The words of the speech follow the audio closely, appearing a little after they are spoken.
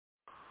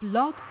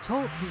Blog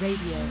Talk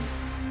Radio.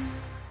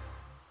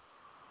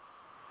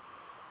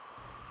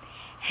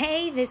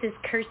 Hey, this is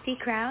Kirsty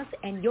Krause,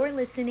 and you're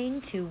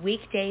listening to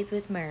Weekdays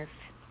with Murph.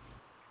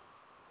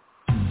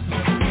 Kissing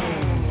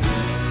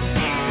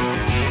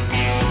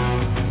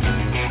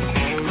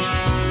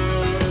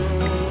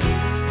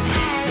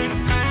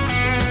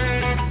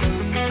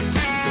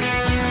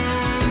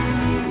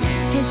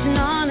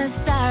on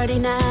a Saturday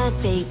night,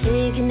 they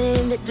taking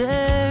in the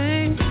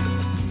dirt.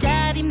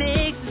 Daddy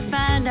makes us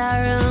find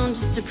our own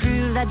just to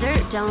prove that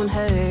dirt don't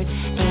hurt.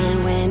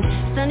 And when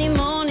Sunday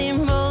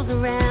morning rolls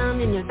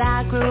around in the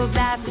back row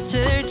Baptist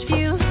church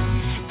pew,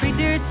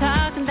 preacher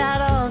talking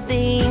about all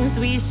things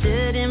we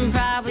should and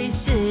probably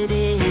shouldn't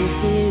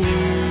do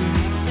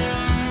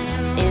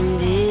in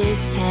this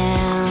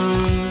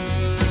town,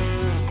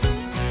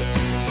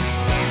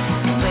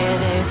 where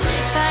there's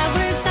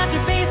fireworks after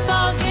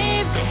baseball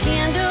games, a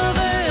hand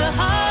over a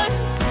heart,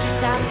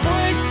 that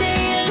porch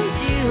day in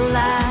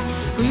July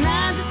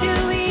reminds us who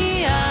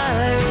we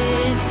are.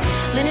 It's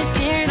Leonard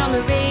Scared on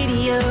the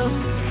radio,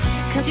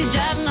 country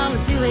driving on the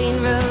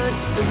two-lane road.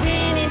 The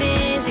wind it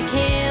is, I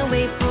can't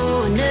wait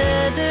for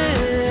another.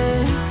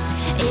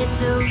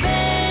 It's a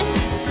red,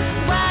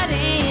 white,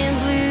 and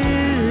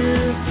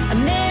blue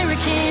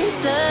American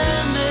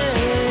summer.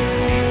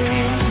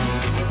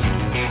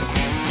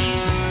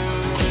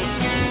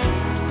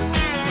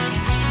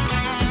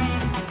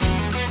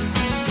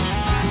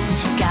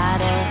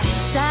 Got a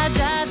side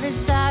driver,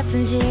 side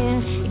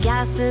engine,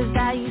 gas says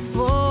value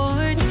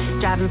forward.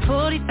 Driving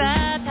 45,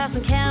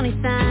 passing county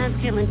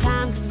signs, killing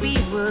time 'cause we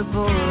were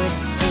bored.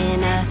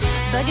 In a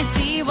bucket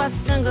seat, watch the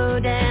sun go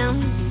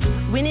down.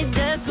 When it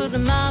does, go to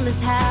mama's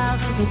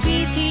house, with some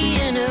sweet tea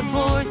and a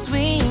porch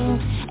swing.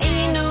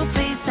 Ain't no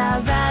place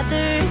I'd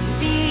rather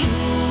be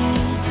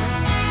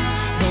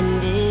than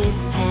this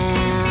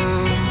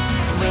town,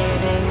 where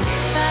there's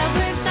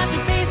fireworks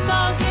after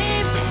baseball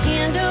games, a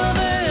hand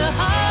over a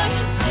heart,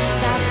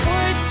 that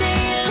porch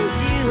day in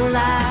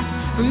July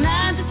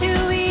reminds us who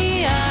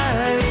we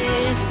are.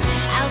 It's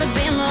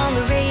Alabama on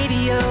the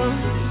radio,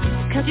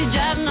 country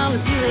driving on the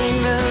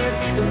two-lane road.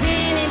 The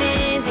wind it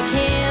is, I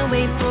can't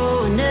wait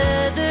for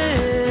another.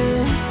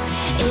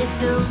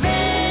 It's a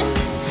red,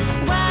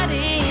 white,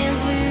 and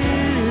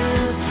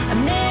blue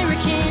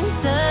American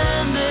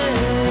summer.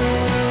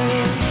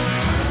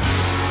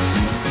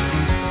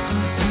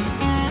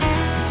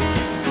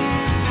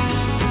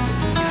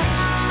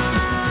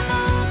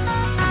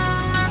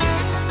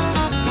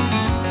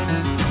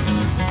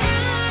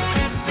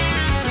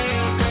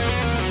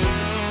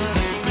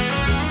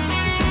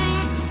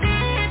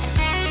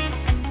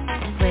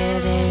 Where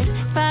there's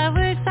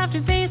fireworks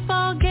after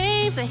baseball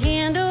games, a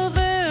hand over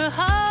a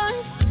heart,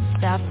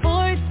 that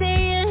fourth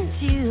day in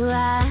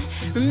July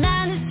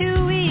remind us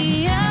who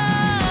we are.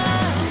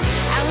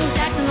 Alan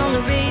Jackson on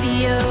the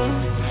radio,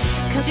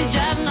 country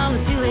driving on the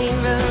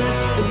two-lane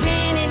road. The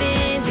wind it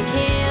is, I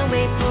can't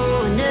wait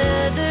for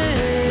another.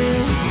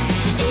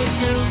 It's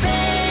a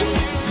red,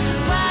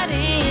 white,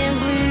 and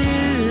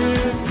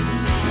blue,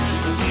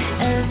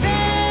 a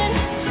red,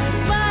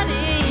 white,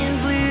 and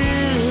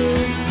blue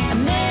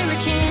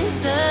American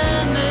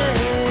summer.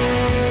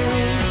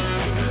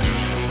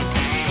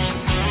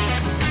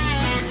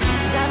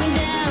 Driving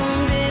down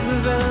River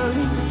Road,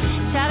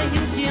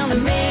 Chattahoochee on the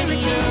radio.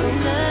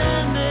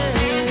 Summer.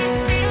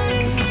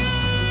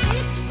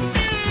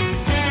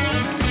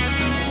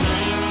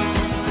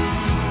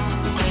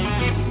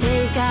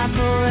 Thank God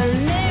for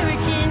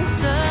American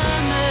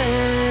summer.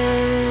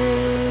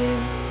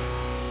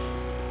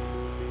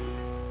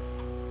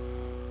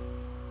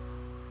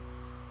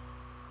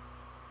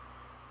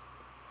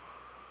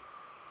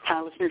 Hi,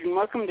 listeners, and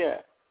welcome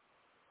to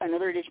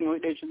another edition of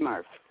Weekdays with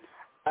Murph.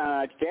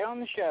 Today on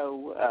the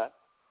show,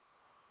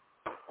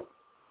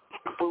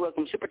 we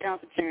welcome super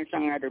talented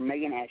singer-songwriter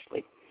Megan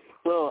Ashley.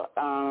 We'll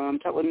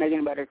talk with Megan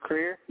about her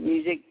career,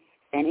 music,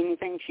 and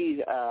anything she's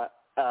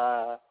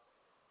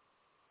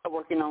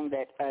working on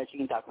that she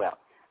can talk about.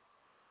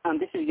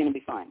 This is going to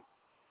be fun.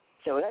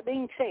 So with that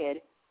being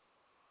said,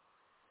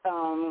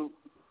 Hello.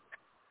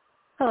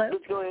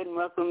 let's go ahead and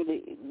welcome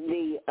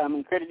the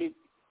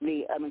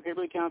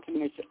incredibly talented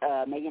Miss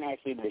Megan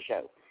Ashley to the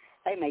show.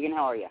 Hey, Megan,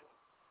 how are you?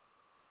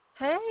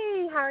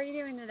 Hey, how are you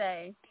doing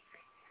today?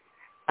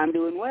 I'm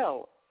doing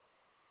well.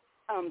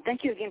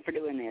 Thank you again for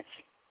doing this.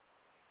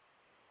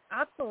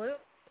 Absolutely.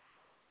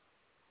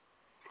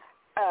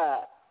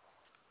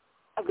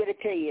 I've got to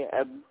tell you,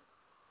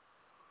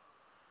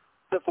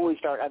 before we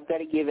start, I've got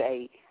to give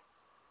a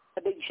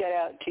big shout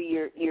out to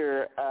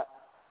your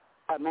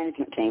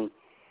management team.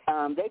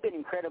 They've been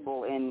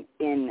incredible in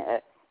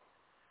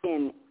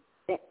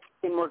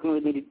working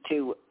with me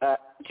to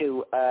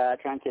try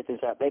and set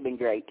this up. They've been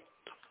great.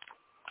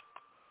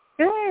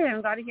 Good.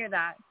 I'm glad to hear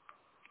that.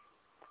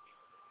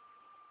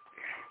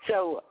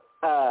 So,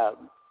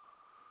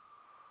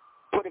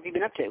 what have you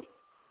been up to?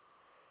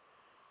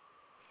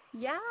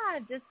 Yeah,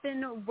 just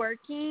been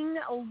working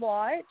a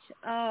lot,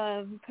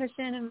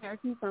 pushing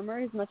American Summer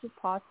as much as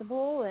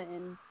possible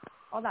and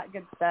all that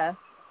good stuff.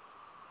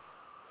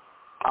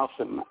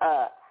 Awesome.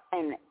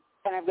 And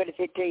I've got to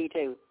say to you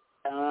too,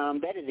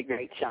 that is a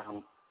great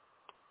song.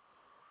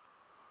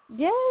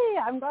 Yay!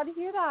 I'm glad to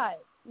hear that.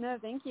 No,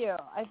 thank you.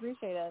 I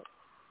appreciate it.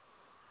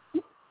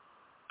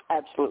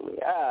 Absolutely.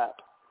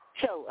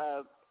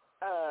 So,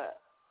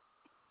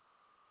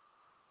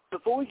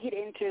 before we get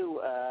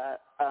into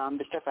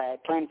the stuff I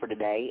had planned for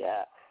today,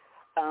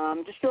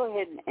 just go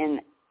ahead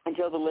and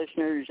tell the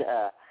listeners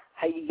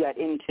how you got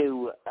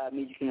into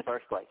music in the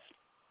first place.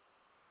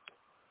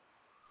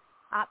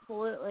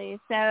 Absolutely.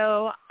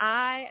 So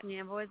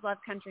I've always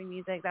loved country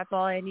music. That's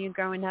all I knew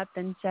growing up.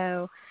 And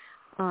so,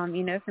 for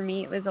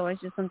me, it was always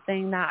just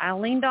something that I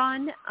leaned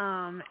on,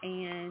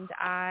 and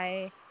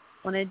I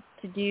wanted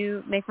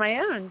to make my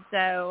own.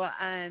 So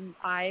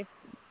I,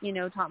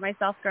 taught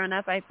myself growing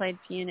up. I played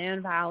piano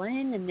and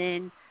violin, and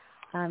then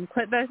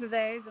quit both of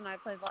those, and I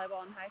played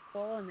volleyball in high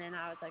school. And then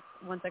I was like,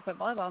 once I quit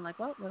volleyball, I'm like,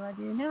 well, what do I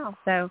do now?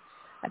 So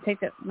I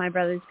picked up my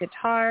brother's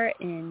guitar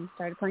and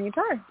started playing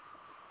guitar,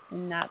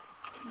 and that's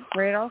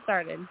where it all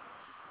started.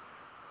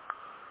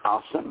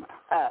 Awesome.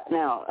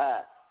 Now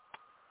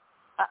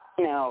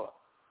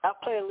I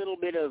play a little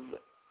bit of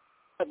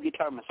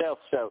guitar myself,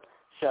 so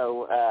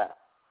I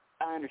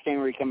understand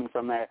where you're coming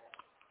from there.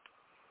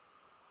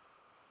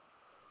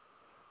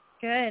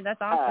 Good.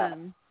 That's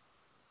awesome.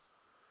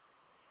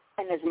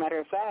 And as a matter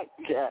of fact,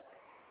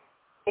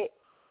 if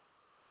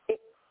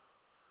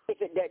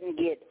it doesn't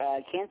get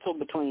canceled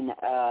between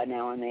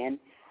now and then,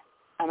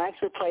 I'm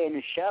actually playing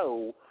a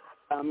show.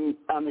 It's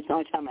the only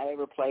time I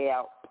ever play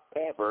out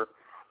ever.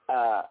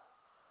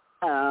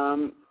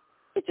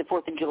 It's a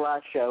 4th of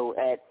July show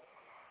at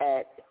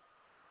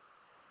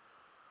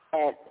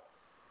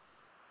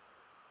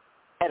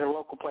a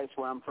local place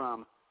where I'm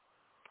from.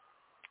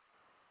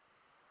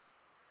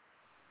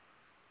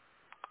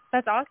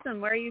 That's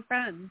awesome. Where are you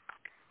from?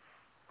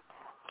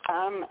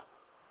 I'm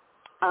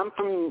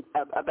from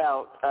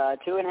about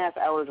 2.5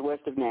 hours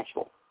west of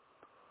Nashville,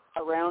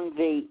 around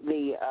the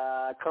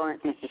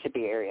current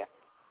Mississippi area.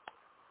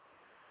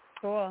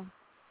 Cool.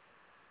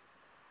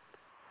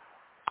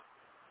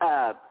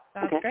 That's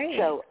okay. Great.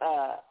 So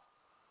I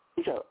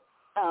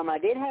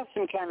did have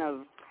some kind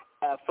of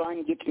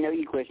fun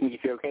get-to-know-you questions,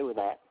 if you're okay with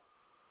that.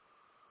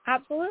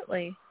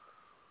 Absolutely.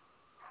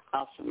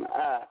 Awesome.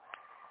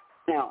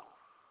 Now,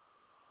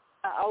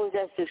 I always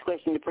ask this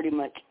question to pretty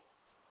much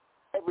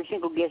every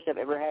single guest I've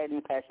ever had in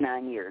the past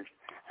 9 years.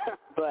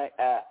 But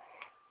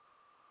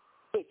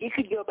if you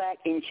could go back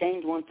and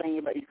change one thing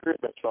about your career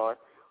thus far,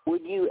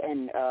 would you,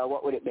 and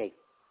what would it be?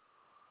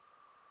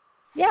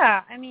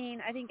 Yeah, I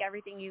think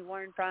everything you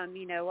learn from,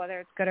 whether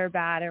it's good or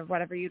bad or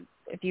whatever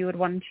if you would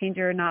want to change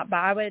it or not. But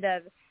I would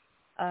have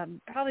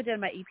probably done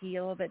my EP a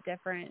little bit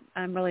different,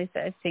 released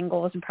it as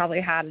singles, and probably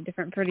had a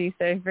different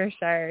producer for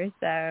sure.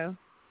 So.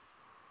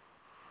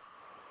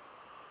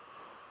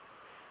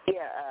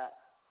 Yeah,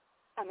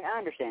 I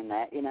understand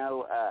that,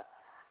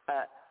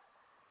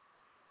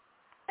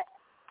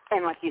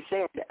 and like you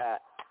said,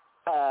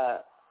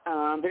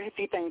 there's a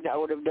few things I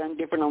would have done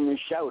different on this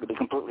show, to be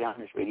completely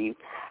honest with you.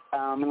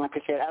 And like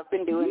I said, I've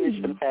been doing this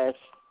for the past.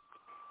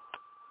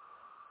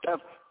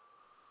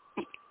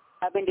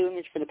 I've been doing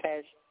this for the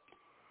past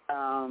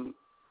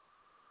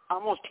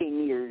almost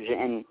 10 years,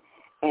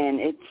 and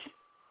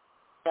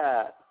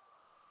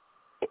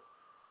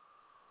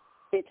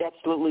it's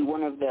absolutely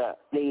one of the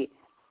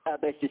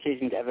best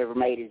decisions I've ever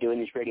made is doing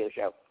this radio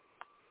show.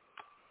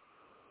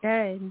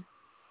 Good.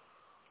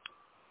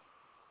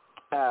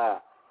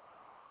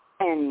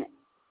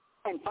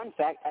 And fun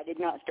fact, I did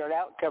not start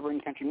out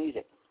covering country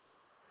music.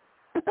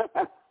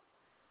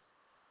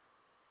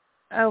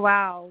 Oh,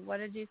 wow. What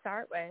did you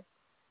start with?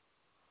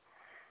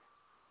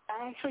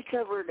 I actually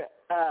covered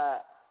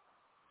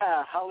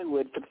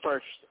Hollywood for the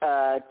first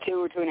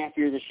 2 or 2.5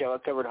 years of the show. I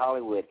covered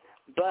Hollywood.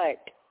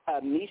 But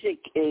music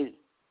is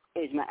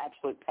my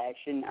absolute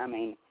passion.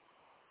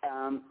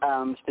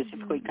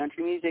 Specifically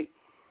country music.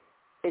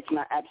 It's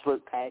my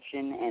absolute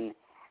passion,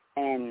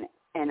 and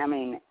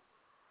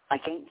I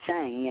can't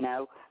sing, and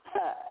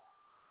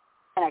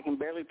I can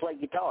barely play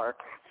guitar.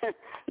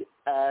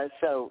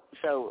 So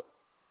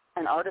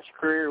an artist's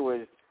career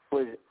was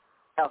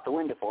out the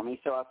window for me.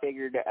 So I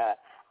figured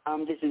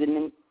this is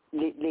the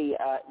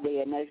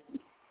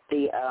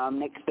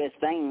next best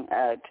thing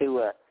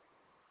to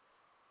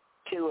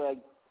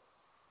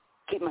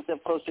keep myself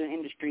close to an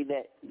industry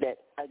that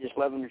I just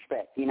love and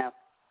respect.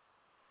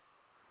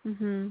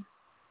 Mhm.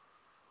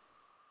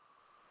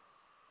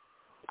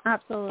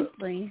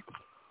 Absolutely.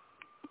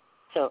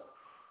 So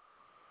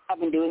I've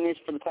been doing this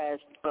for the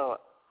past,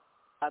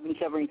 I've been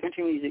covering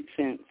country music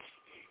since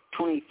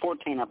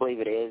 2014, I believe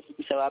it is.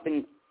 So I've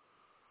been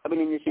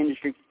in this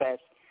industry for the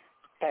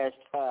past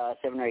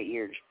 7 or 8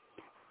 years,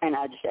 and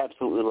I just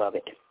absolutely love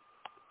it.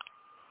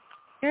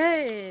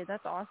 Good.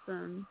 That's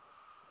awesome.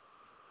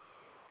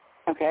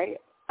 Okay.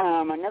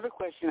 Another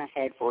question I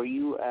had for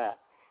you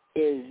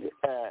is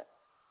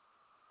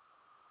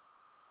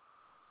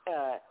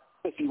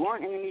if you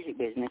weren't in the music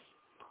business,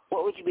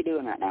 what would you be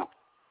doing right now?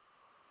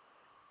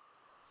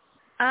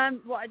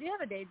 Well, I do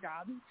have a day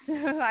job,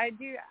 so I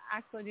do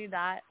actually do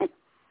that.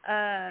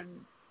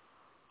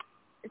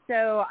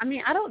 So, I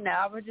mean, I don't know.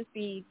 I would just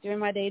be doing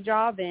my day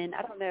job and,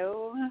 I don't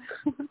know,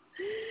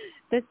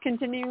 just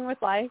continuing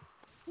with life.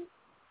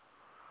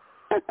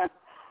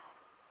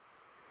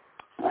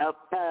 Well,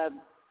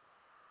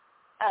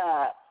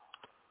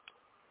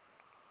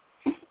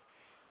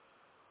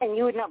 and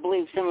you would not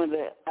believe some of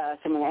the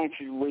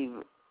answers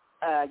we've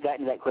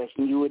gotten to that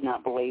question. You would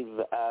not believe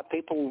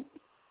people.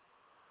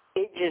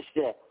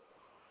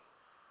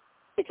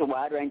 It's a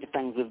wide range of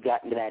things we've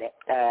gotten to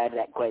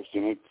that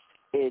question.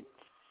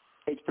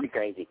 It's pretty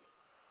crazy.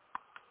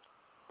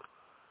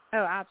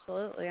 Oh,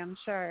 absolutely, I'm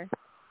sure.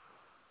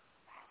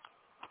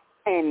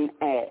 And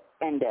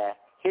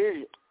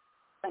here's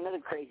another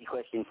crazy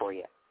question for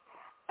you.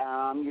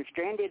 You're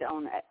stranded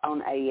on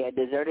a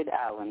deserted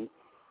island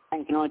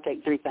and can only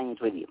take 3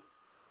 things with you.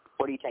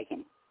 What are you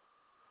taking?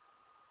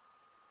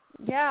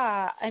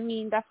 Yeah, I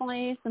mean,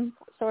 definitely some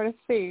sort of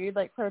food,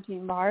 like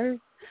protein bars.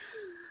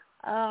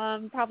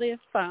 Probably a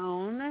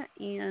phone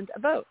and a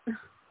boat.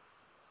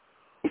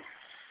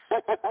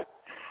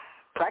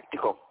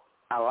 Practical.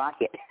 I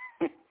like it.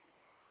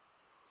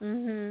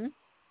 Mhm.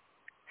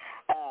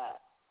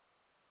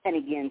 And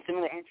again, some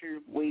of the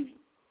answers we've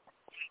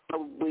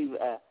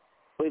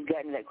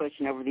gotten to that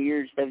question over the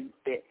years.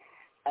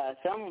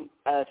 Some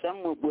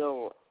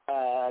will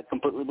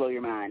completely blow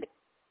your mind.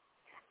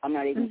 I'm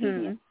not even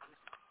kidding you.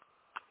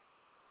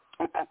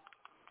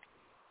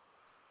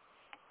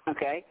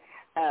 Okay.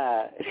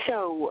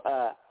 So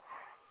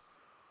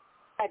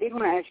I did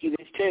want to ask you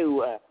this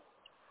too.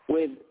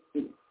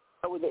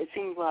 It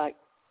seems like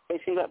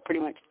pretty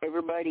much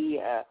everybody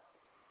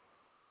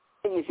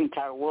in this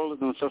entire world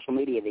is on social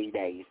media these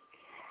days.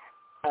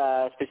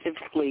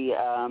 Specifically,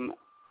 and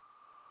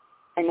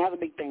now the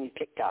big thing is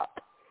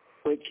TikTok,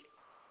 which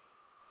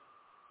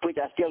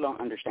I still don't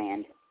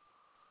understand.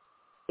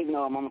 Even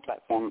though I'm on the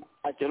platform,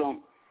 I still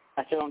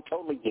don't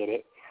totally get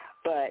it.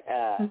 But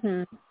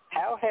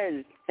how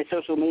has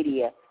social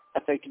media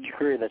affected your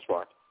career thus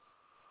far?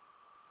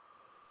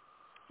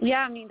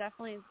 Yeah, I mean,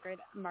 definitely it's great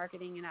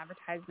marketing and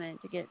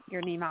advertisement to get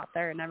your name out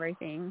there and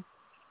everything.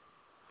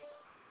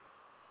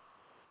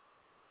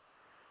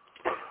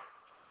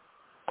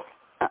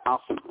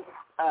 Awesome.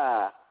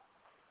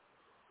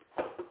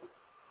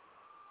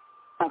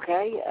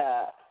 Okay.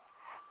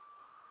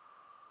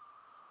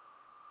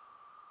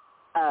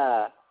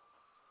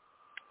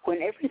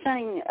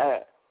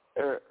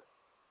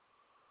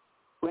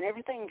 When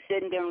everything's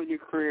said and done with your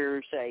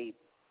career, say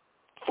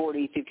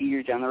 40, 50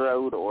 years down the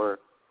road, or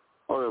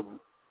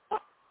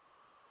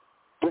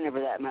whenever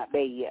that might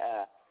be,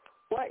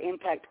 what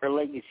impact or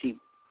legacy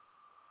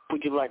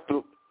would you like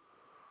to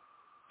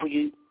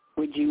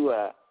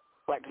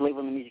like to leave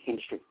on the music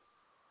industry?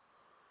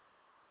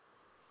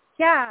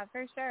 Yeah,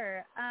 for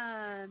sure.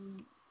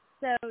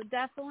 So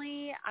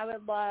definitely I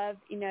would love,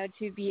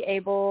 to be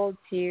able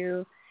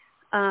to,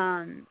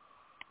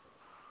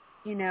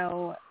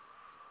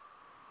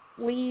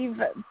 leave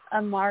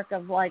a mark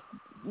of like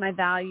my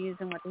values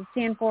and what they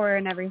stand for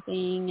and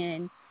everything,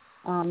 and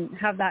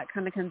have that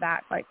kind of come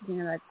back, like,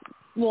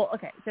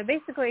 so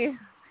basically,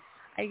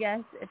 I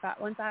guess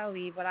once I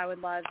leave, what I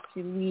would love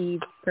to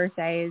leave per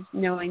se is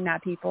knowing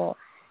that people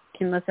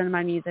can listen to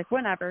my music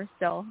whenever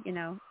still,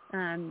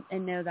 and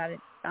know that it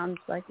sounds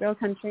like real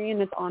country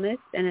and it's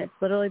honest and it's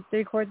literally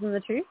 3 chords and the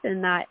truth,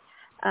 and that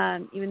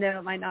even though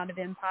it might not have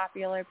been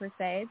popular per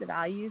se, the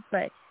values,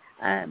 but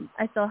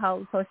I still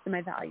held close to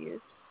my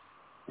values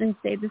and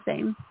stayed the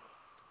same.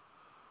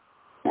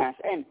 Nice.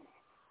 And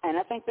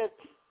I think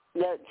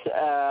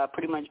that's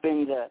pretty much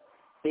been the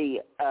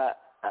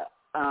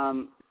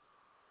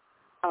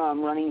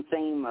running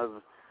theme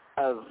of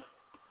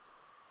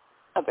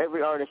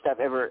every artist I've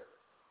ever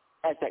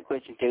asked that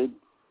question to.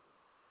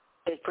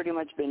 It's pretty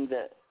much been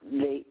the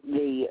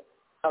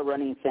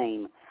running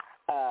theme.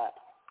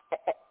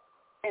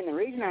 And the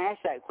reason I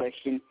asked that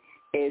question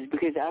is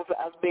because I've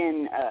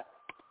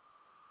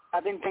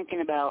been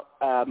thinking about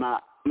my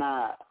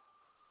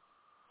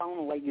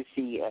own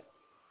legacy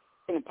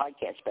in the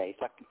podcast space.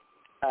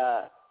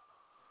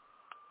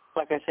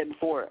 Like I said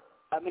before,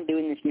 I've been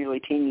doing this nearly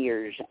 10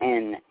 years,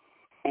 and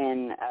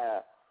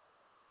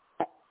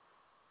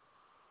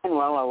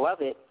while I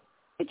love it,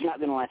 it's not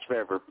going to last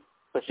forever.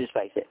 Let's just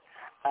face it.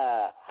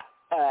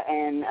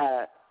 And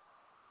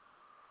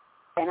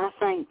I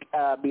think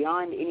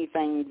beyond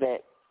anything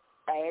that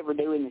I ever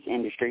do in this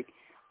industry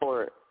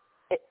or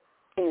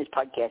in this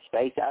podcast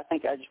space, I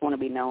think I just want to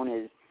be known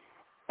as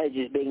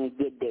just being a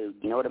good dude.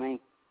 You know what I mean?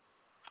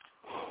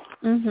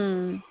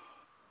 Mhm.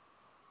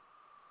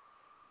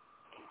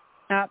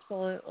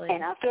 Absolutely.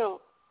 And I feel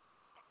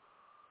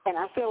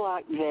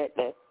like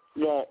that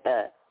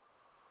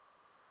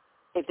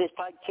if this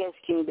podcast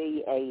can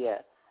be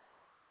a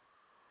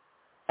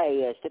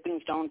stepping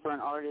stone for an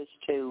artist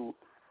to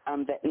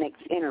that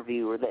next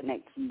interview or that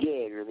next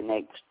gig or the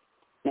next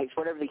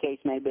whatever the case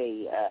may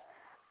be,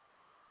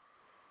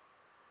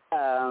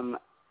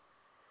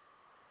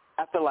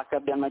 I feel like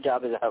I've done my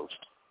job as a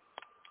host.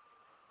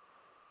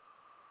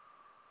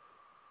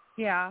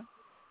 Yeah.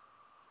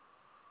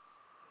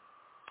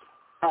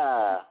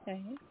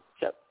 Okay.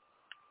 So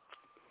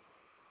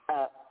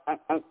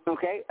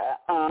Okay.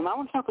 I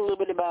want to talk a little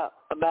bit about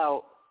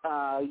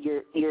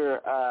your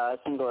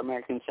single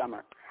American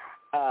Summer.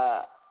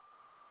 Talk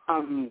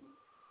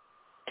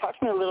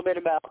to me a little bit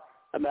about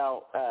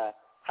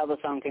how the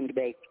song came to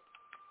be.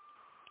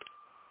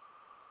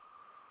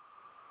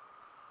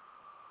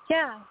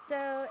 Yeah,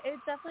 so it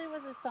definitely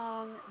was a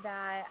song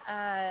that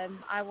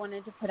I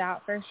wanted to put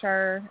out for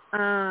sure.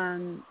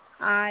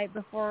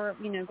 Before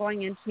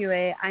going into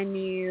it, I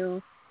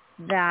knew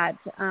that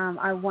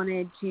I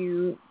wanted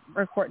to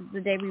record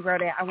the day we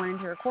wrote it. I wanted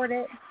to record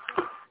it,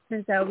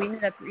 and so we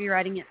ended up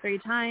rewriting it 3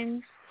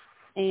 times,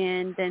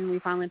 and then we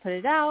finally put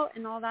it out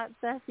and all that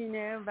stuff,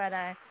 But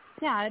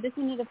yeah, I just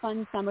needed a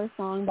fun summer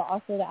song, but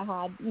also that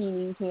had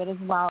meaning to it as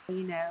well,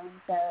 And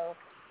so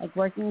like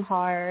working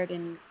hard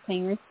and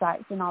paying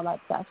respect and all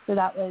that stuff. So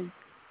that was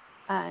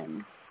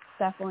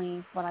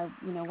definitely what I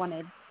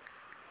wanted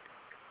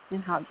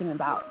and how it came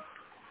about.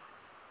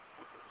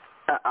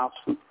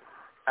 Awesome.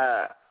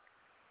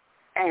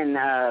 And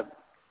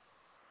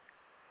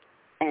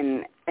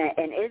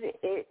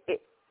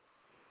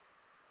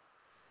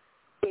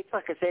it's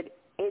like I said,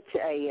 it's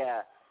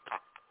a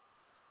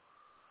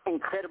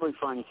incredibly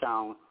fun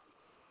song.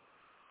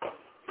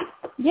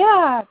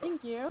 Yeah,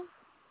 thank you.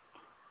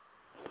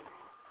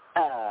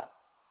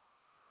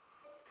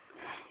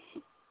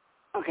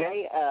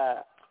 Okay.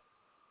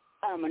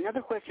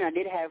 Another question I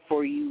did have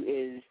for you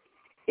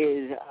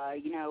is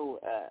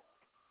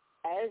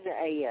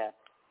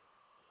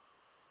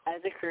as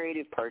a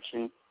creative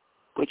person,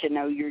 which I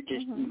know you're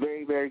just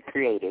very, very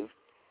creative,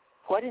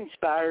 what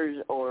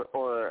inspires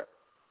or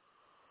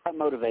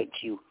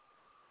motivates you?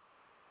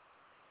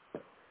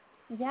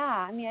 Yeah,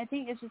 I mean, I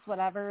think it's just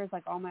whatever is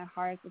like on my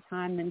heart at the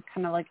time, and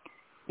kind of like,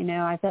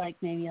 I feel like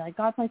maybe like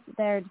God placed it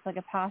there, just like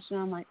a passion.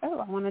 I'm like, oh,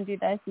 I want to do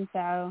this, and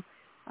so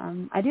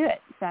I do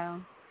it.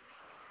 So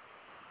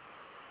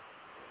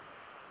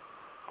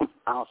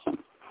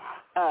awesome.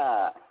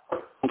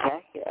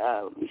 Okay.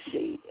 Let me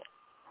see.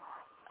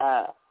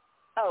 I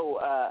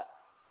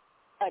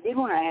did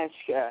want to ask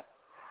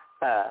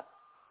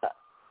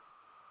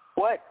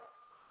what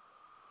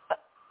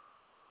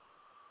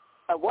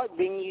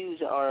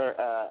venues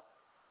are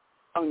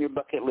on your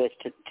bucket list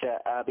to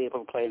be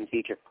able to play in the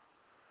future?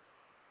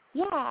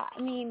 Yeah, I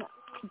mean,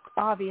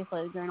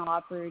 obviously the Grand Ole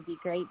Opry would be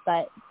great,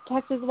 but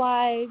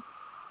Texas-wise,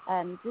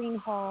 Green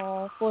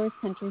Hall, Forest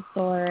Country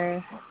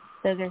Store,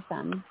 those are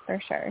some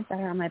for sure that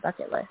are on my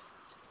bucket list.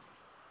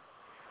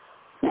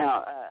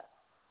 Now,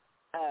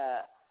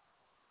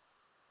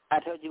 I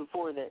told you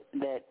before that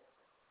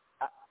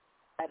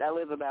I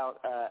live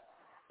about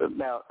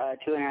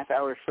 2.5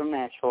 hours from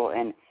Nashville,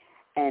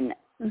 and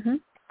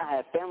I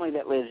have family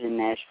that lives in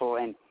Nashville,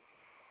 and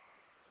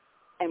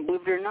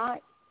believe it or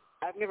not,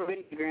 I've never been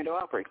to the Grand Ole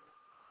Opry.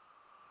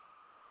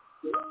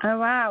 Oh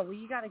wow! Well,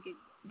 you got to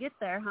get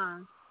there, huh?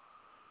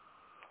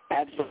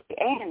 Absolutely,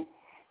 and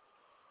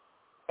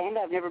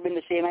I've never been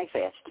to CMA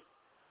Fest.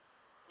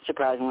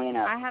 Surprisingly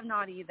enough, I have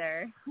not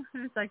either,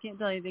 so I can't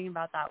tell you anything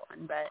about that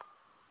one. But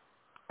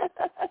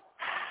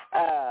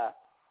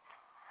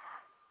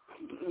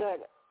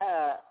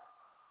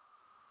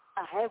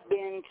I have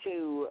been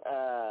to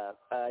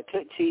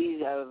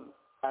Tootsie's.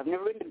 I've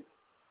never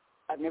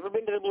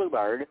been to the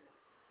Bluebird,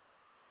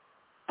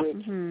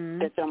 which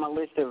that's on my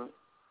list of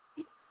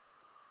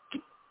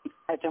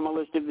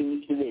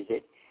venues to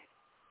visit.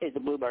 Is the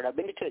Bluebird? I've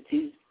been to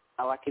Tootsie's.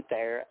 I like it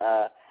there.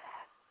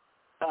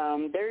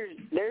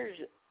 There's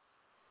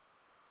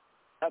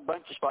a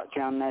bunch of spots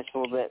around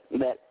Nashville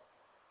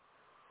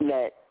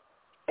that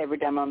every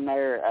time I'm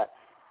there,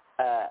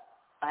 I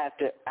have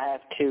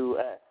to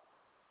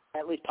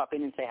at least pop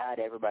in and say hi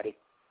to everybody.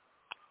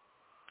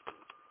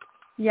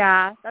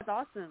 Yeah, that's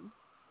awesome.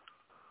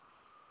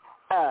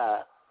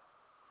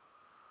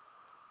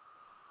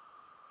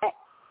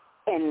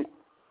 And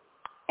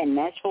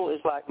Nashville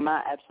is like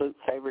my absolute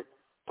favorite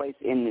place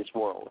in this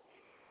world.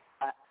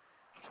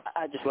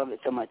 I just love it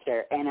so much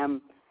there,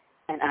 and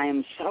I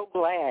am so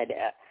glad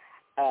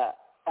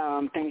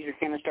things are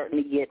kind of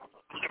starting to get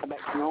back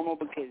to normal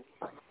because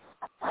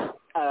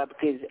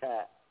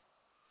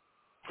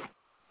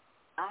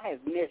I have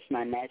missed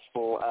my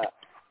Nashville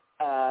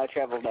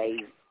travel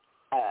days.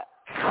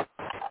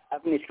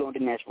 I've missed going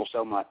to Nashville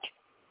so much.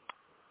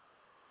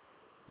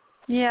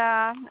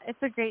 Yeah,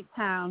 it's a great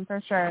town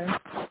for sure.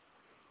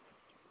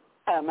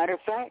 Matter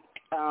of fact,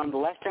 the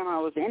last time I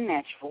was in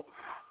Nashville,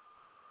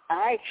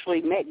 I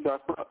actually met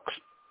Garth Brooks.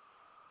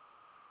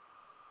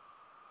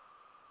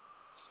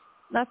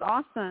 That's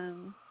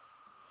awesome.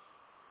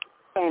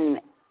 And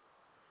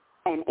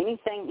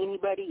anything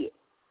anybody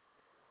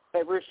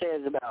ever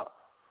says about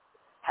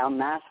how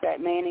nice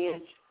that man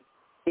is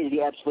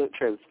the absolute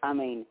truth. I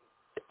mean,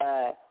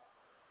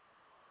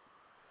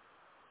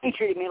 he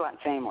treated me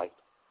like family.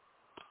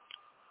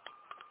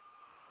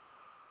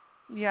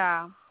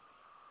 Yeah.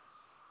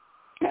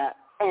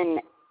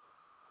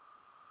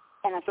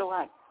 And I feel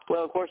like,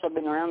 well, of course, I've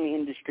been around the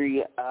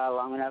industry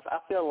long enough. I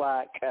feel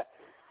like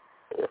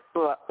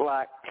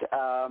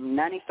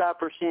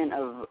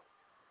 95%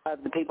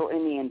 of the people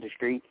in the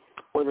industry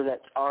whether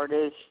that's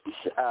artists,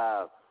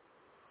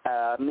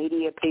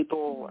 media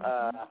people,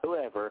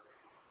 whoever,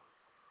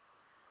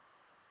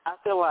 I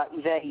feel like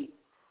they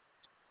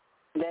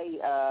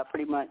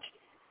pretty much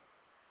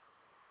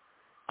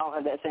all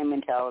have that same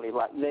mentality.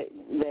 Like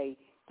they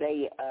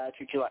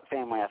treat you like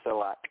family, I feel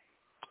like.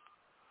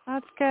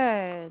 That's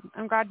good.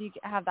 I'm glad you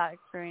have that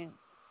experience.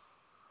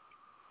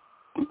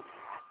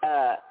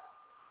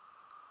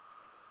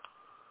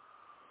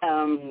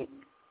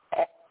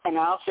 And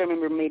I also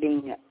remember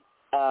meeting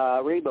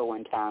Reba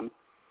one time.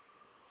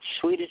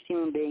 Sweetest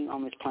human being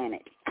on this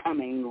planet. I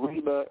mean,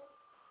 Reba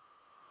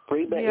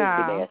is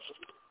the best.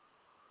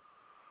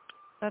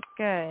 That's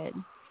good.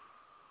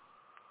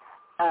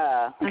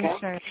 Okay. I'm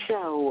sure.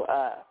 So,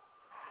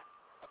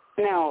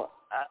 now,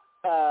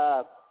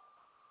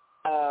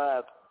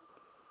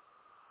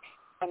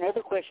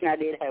 another question I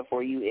did have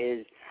for you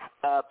is,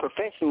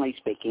 professionally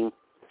speaking,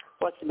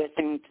 what's the best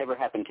thing that's ever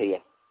happened to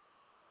you?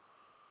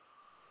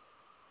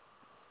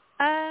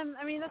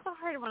 I mean, that's a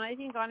hard one. I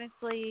think,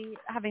 honestly,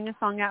 having a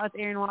song out with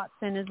Aaron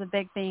Watson is a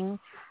big thing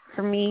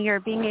for me, or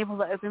being able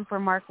to open for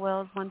Mark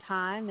Wills one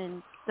time,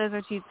 and those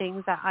are two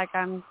things that, like,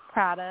 I'm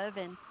proud of,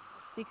 and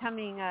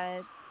becoming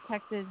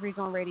Texas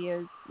Regional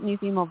Radio's new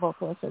female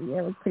vocalist of the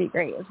year was pretty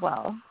great as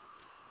well.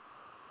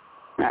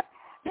 Right.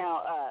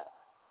 Now,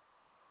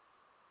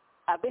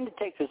 I've been to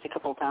Texas a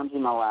couple of times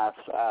in my life.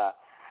 I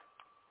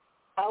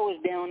was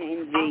down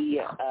in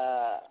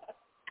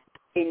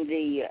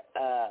the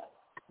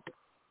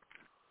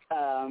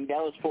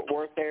Dallas-Fort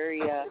Worth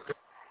area.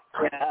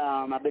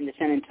 I've been to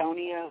San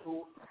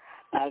Antonio.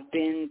 I've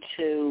been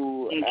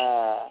to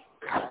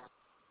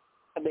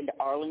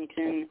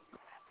Arlington.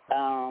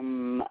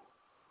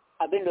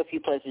 I've been to a few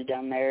places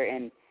down there,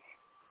 and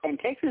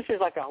Texas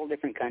is like a whole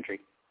different country.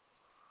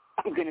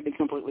 I'm going to be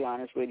completely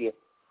honest with you.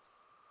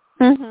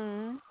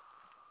 Mhm.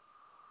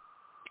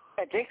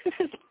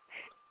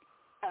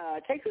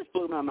 Texas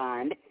blew my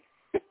mind.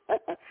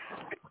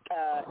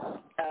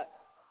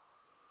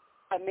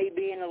 Me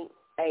being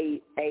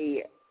a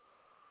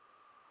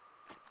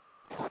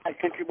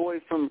country boy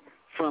from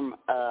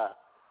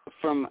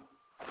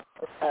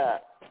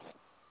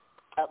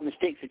out in the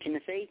sticks of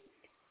Tennessee,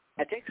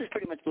 Texas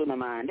pretty much blew my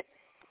mind.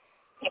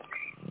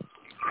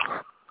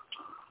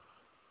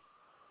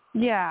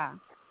 Yeah.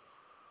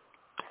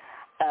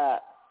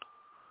 But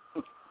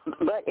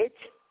it's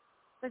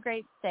a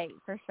great state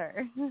for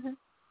sure.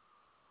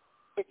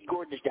 It's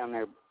gorgeous down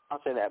there.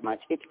 I'll say that much.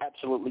 It's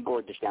absolutely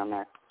gorgeous down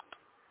there.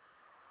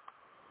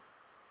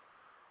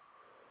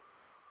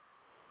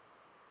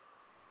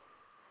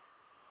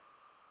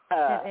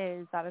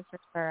 It is. That is for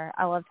sure.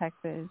 I love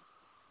Texas.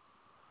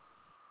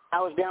 I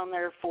was down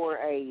there for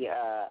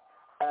a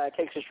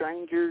Texas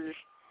Rangers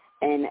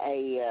and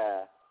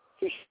a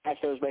Houston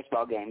Astros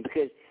baseball game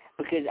because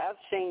I've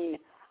seen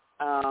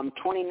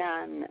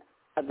 29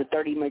 of the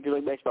 30 Major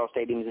League Baseball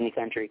stadiums in the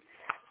country,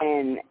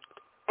 and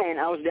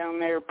I was down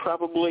there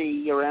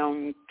probably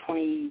around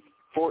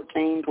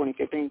 2014,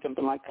 2015,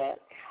 something like that,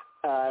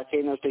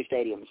 seeing those two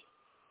stadiums.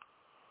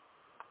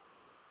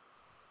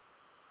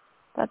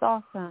 That's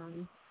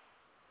awesome.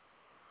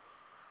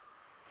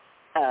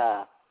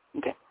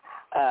 Okay.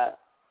 Let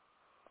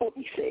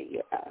me see.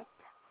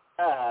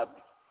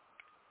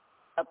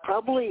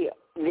 Probably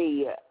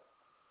the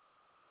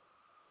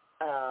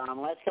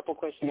last couple of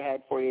questions I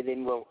had for you,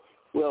 then we'll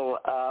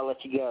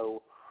let you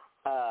go.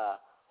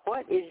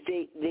 What is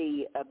the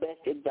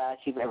best advice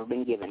you've ever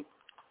been given?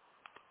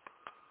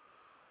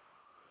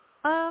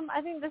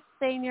 I think just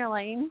stay in your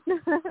lane.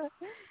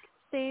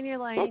 Stay in your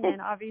lane,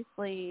 and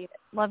obviously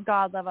love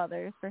God, love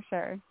others, for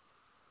sure.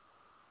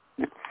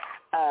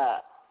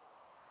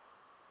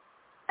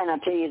 And I'll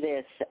tell you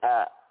this,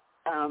 the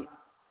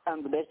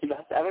best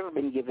advice I've ever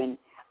been given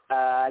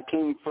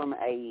came from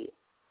a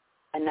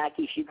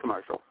Nike shoe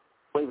commercial,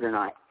 believe it or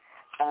not.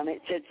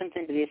 It said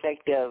something to the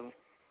effect of,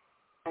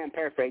 I'm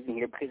paraphrasing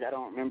here because I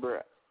don't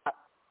remember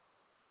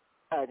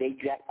the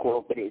exact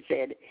quote, but it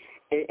said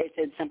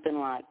something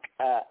like,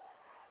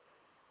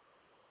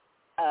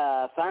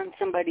 find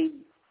somebody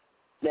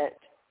that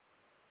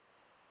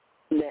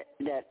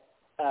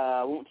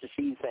wants to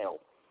see you fail,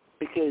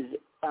 because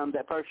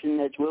that person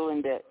that's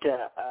willing to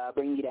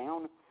bring you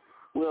down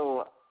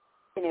will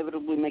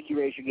inevitably make you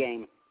raise your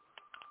game.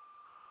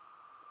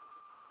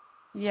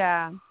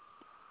 Yeah.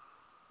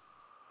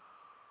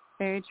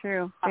 Very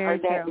true. Very I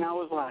heard that true. and I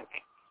was like,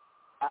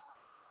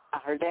 I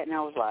heard that and I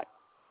was like,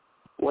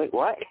 wait,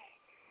 what?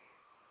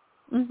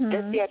 Mm-hmm.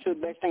 That's the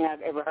absolute best thing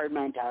I've ever heard in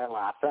my entire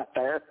life, right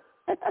there.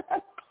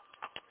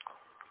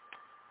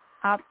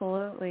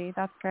 Absolutely.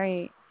 That's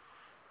great.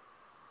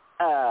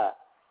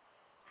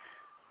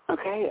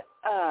 Okay.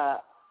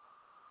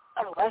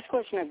 Last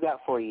question I've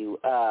got for you.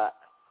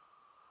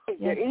 Is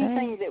there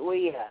anything that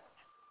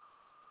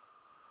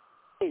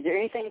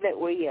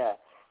we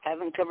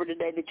haven't covered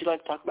today that you'd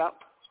like to talk about?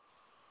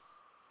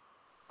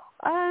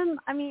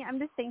 I mean, I'm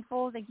just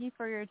thankful. Thank you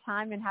for your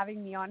time and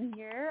having me on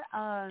here.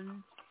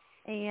 And,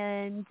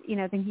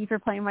 thank you for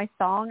playing my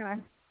song.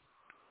 And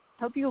I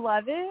hope you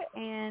love it,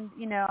 and,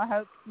 I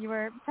hope you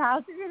were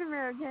proud to be an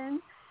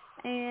American,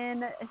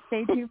 and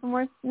stay tuned for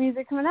more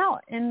music coming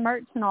out and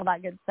merch and all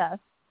that good stuff.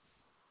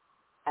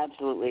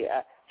 Absolutely.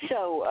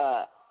 So,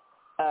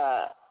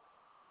 I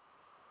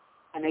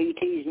know you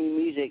tease new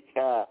music.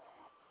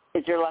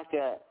 Is there like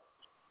a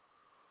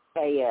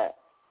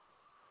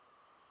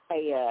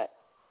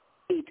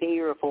EP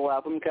or a full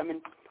album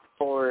coming,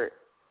 or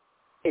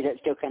is that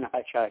still kind of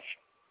hush-hush?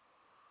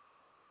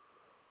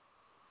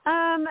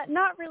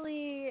 Not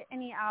really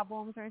any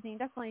albums or anything.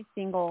 Definitely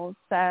singles.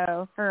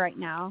 So for right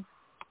now.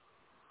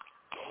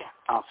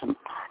 Awesome.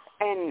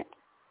 And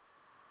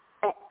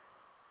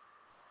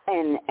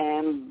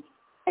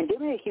do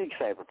me a huge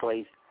favor,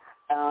 please.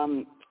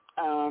 Tell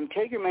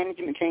your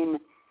management team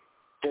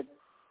that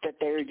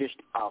they're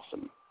just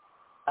awesome.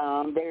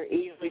 They're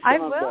easily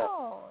some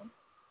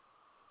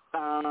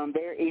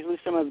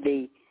of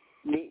the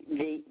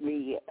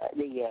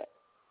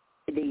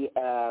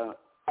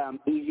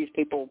easiest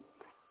people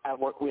I've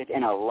worked with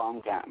in a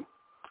long time.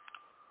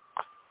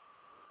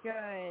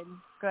 Good.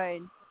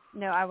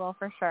 No, I will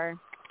for sure.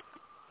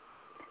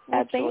 Well,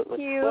 Absolutely.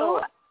 Thank you.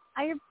 Well,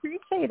 I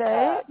appreciate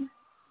it.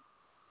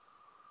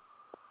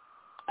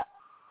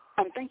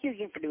 And thank you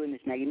again for doing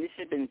this, Megan. This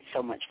has been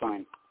so much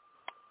fun.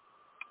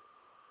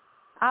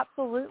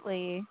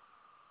 Absolutely.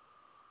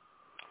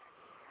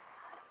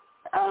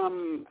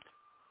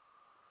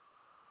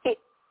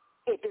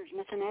 If there's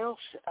nothing else,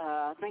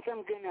 I think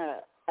I'm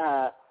gonna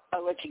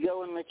I'll let you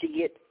go and let you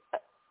get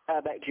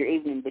back to your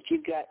evening. But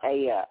you've got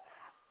a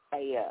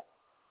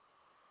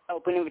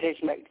open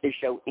invitation back to the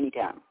show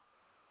anytime.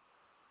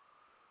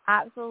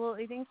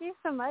 Absolutely. Thank you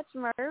so much,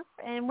 Murph.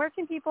 And where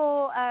can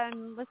people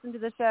listen to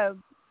the show?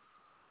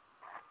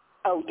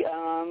 Oh,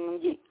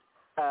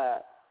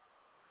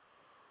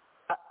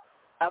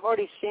 I've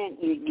already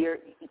sent you your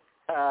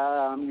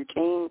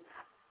team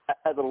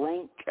the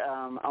link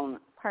on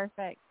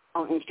Perfect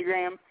on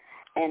Instagram.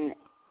 And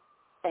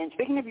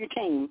speaking of your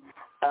team,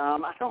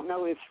 I don't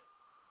know if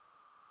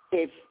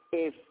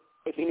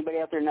anybody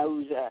out there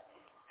knows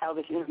how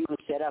this interview was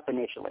set up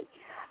initially.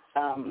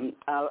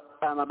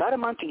 About a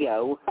month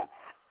ago,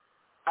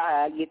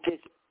 I get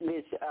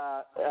this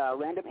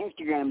random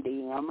Instagram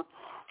DM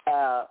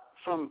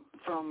from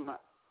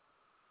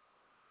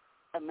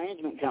a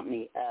management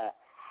company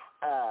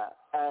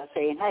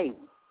saying, "Hey,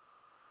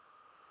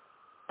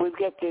 we've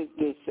got this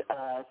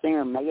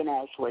singer Megan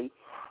Ashley,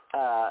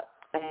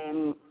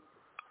 and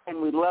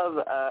we'd love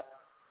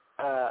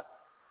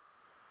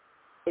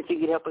if you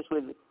could help us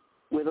with a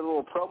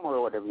little promo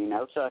or whatever,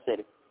 So I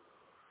said,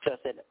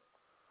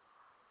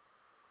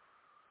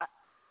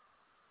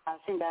 I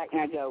sent back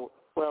and I go,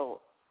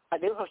 well, I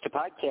do host a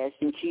podcast,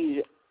 and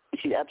she's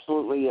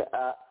absolutely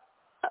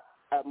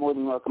more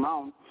than welcome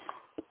on.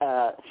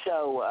 And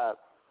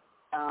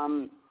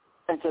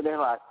so they're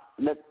like,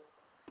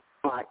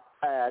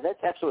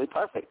 that's absolutely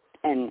perfect.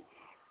 And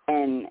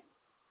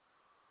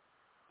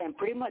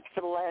pretty much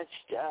for the last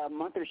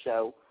month or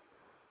so,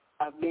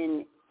 I've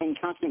been in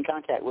constant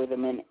contact with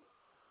them, and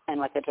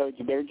like I told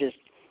you, they're just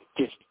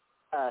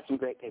some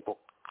great people.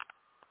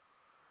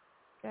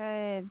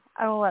 Good.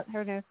 I will let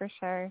her know for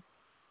sure.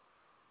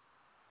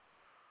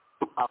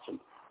 Awesome.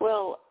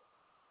 Well,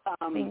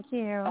 thank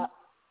you.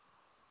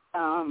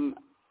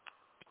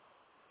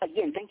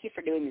 Again, thank you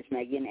for doing this,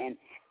 Megan,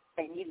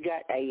 and you've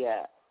got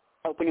a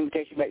open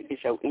invitation back to the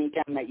show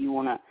anytime that you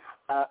wanna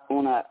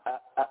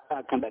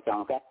come back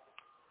on. Okay.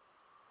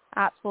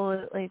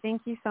 Absolutely.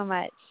 Thank you so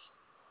much.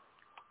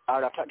 All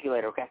right, I'll talk to you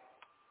later. Okay.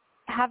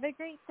 Have a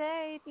great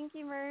day. Thank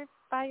you, Murph.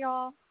 Bye,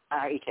 y'all. All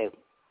right, you too.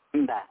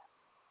 Bye.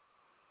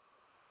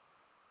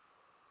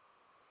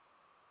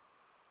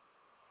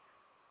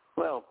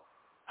 Well,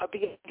 hope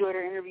you enjoyed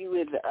our interview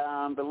with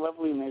the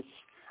lovely Miss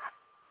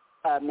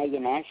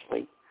Megan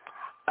Ashley.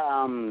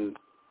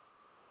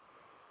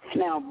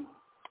 Now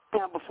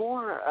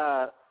before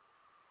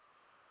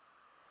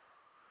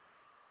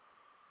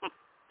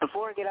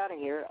I get out of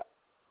here,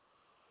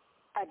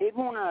 I did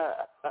want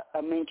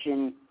to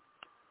mention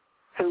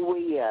who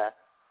we have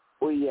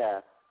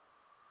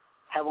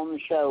on the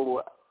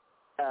show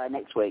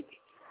next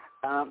week.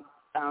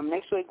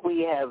 Next week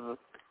we have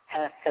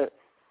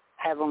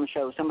on the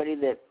show somebody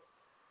that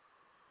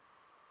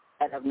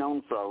I've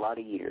known for a lot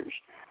of years,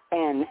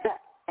 and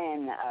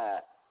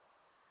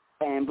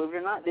believe it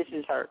or not, this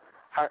is her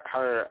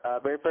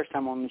very first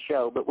time on the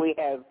show. But we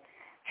have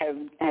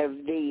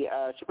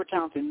the super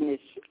talented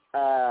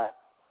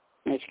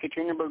Miss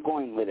Katrina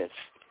Burgoyne with us,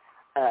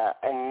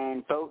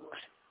 and folks,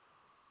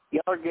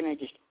 y'all are gonna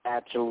just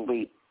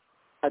absolutely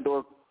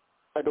adore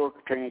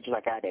Katrina just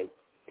like I do.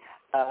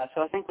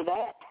 So I think with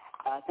that,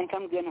 I think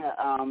I'm gonna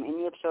end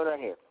the episode right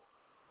here.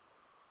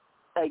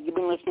 You've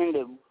been listening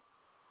to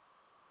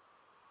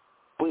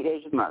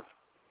Weekdays with Murph.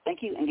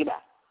 Thank you and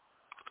goodbye.